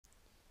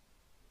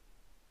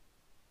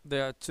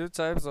There are two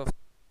types of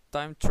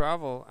time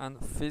travel,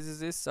 and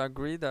physicists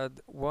agree that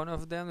one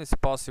of them is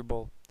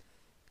possible.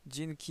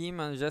 Jean Kim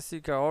and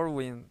Jessica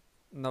Orwin,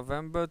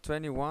 November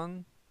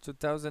 21,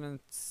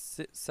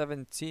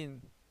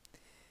 2017.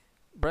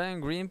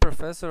 Brian Greene,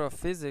 professor of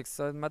physics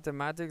and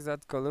mathematics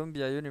at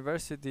Columbia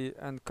University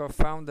and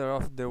co-founder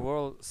of the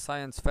World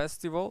Science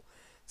Festival,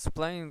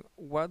 explained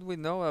what we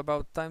know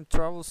about time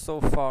travel so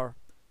far.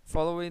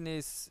 Following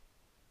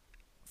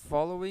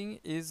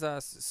is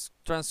a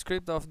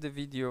transcript of the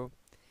video.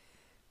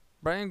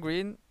 Brian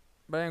Greene,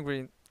 Brian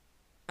Greene.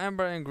 I'm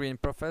Brian Greene,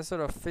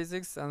 professor of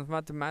physics and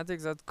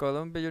mathematics at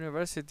Columbia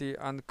University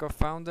and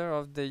co-founder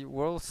of the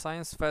World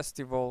Science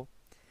Festival.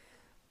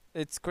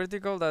 It's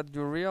critical that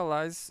you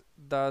realize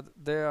that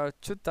there are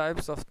two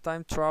types of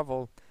time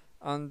travel,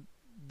 and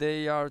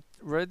they are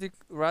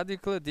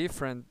radically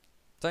different.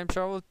 Time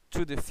travel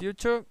to the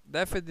future,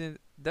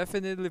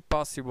 definitely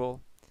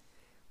possible.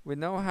 We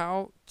know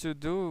how to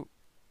do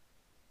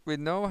we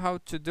know how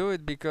to do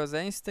it because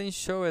Einstein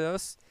showed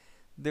us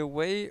the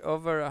way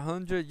over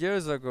 100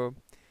 years ago.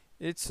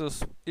 It's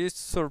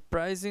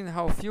surprising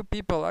how few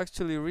people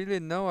actually really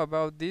know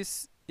about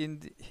this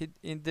in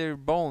their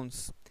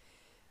bones.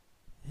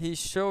 He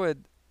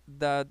showed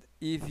that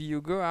if you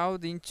go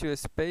out into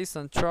space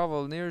and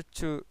travel near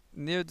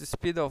the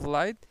speed of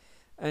light,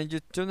 and you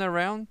turn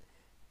around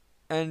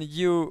and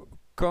you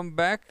come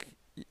back,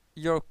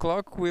 your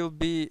clock will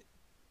be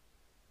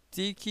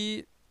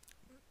ticking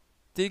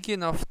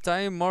ticking of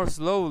time more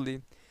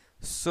slowly.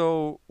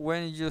 So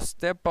when you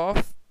step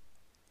off,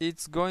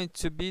 it's going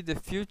to be the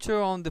future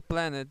on the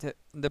planet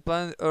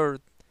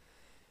Earth.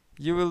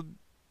 You will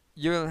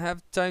you will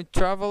have time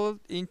traveled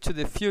into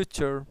the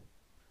future.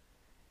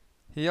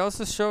 He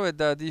also showed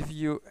that if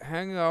you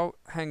hang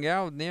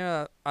out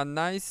near a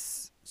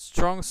nice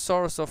strong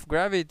source of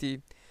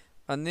gravity,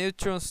 a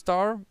neutron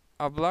star,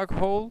 a black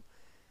hole,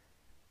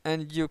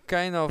 and you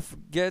kind of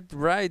get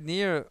right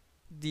near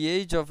the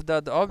edge of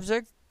that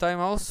object, time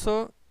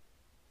also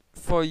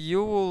for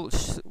you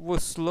will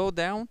slow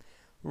down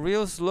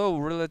real slow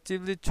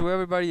relatively to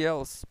everybody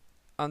else.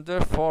 And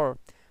therefore,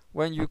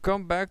 when you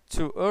come back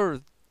to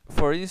Earth,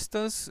 for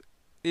instance,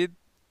 it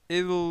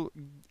it will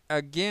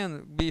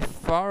again be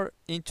far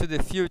into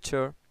the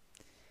future.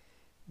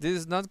 This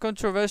is not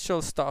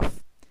controversial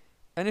stuff.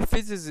 Any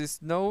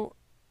physicist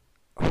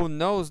who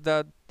knows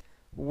that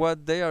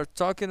what they are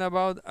talking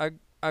about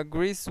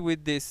agrees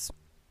with this.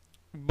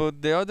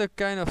 But the other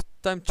kind of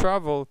time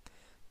travel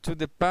to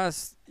the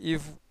past,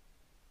 if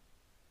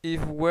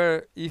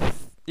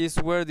is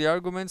where the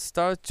arguments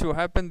start to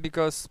happen,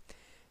 because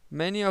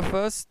many of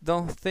us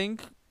don't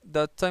think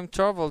that time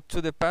travel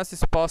to the past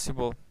is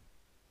possible.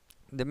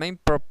 The main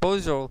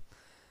proposal,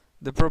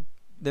 the pro-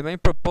 the main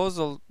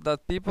proposal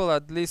that people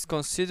at least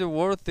consider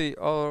worthy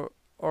of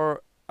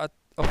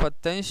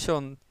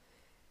attention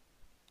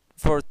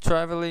for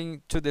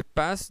traveling to the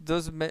past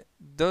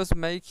does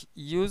make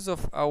use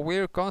of a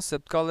weird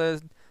concept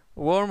called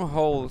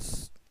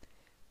wormholes.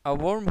 A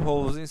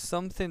wormhole is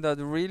something that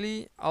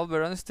really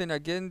Albert Einstein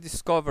again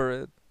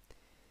discovered.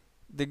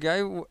 The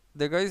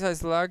guy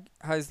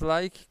has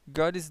like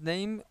got his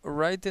name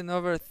written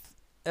over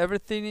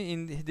everything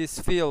in this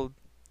field.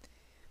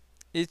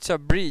 It's a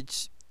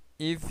bridge,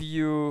 if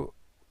you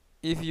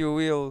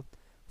will,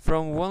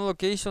 from one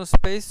location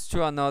space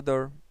to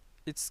another.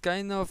 It's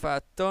kind of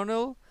a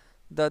tunnel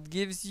that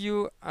gives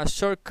you a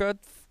shortcut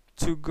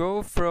to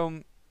go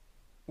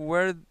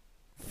where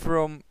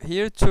from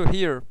here to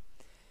here.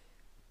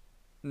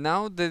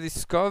 Now the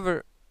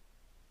discover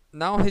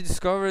Now he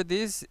discovered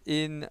this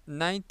in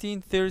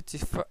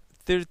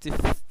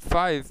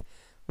 1935,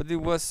 but it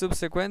was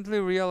subsequently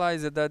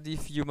realized that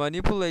if you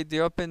manipulate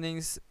the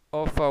openings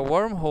of a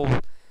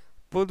wormhole,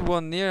 put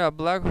one near a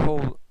black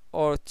hole,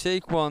 or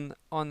take one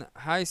on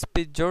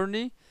high-speed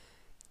journey,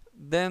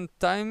 then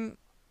time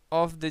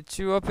of the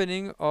two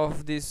opening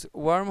of this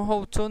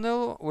wormhole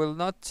tunnel will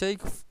not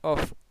take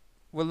off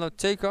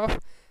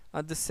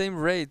at the same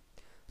rate.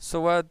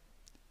 So what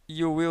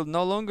you will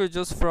no longer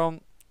just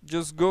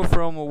go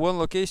from one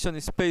location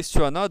in space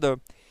to another.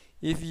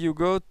 If you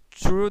go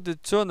through the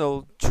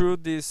tunnel, through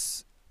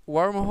this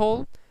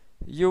wormhole,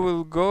 you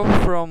will go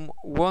from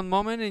one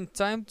moment in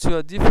time to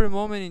a different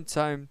moment in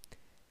time.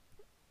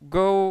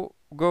 Go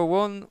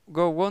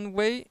one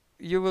way,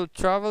 you will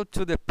travel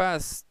to the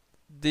past.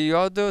 The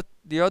other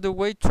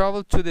way,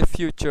 travel to the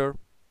future.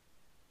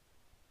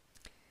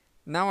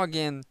 Now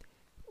again,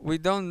 we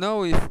don't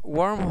know if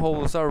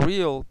wormholes are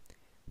real.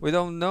 We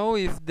don't know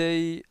if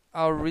they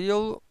are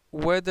real,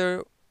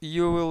 whether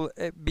you will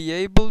be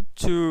able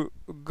to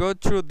go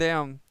through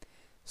them.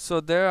 So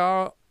there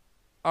are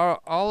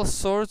all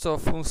sorts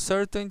of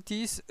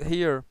uncertainties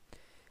here.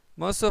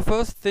 Most of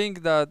us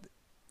think that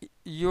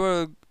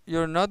you're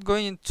not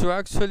going to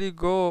actually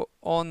go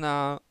on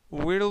a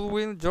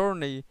whirlwind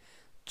journey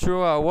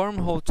through a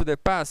wormhole to the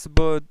past,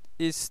 but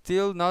it's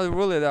still not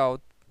ruled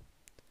out.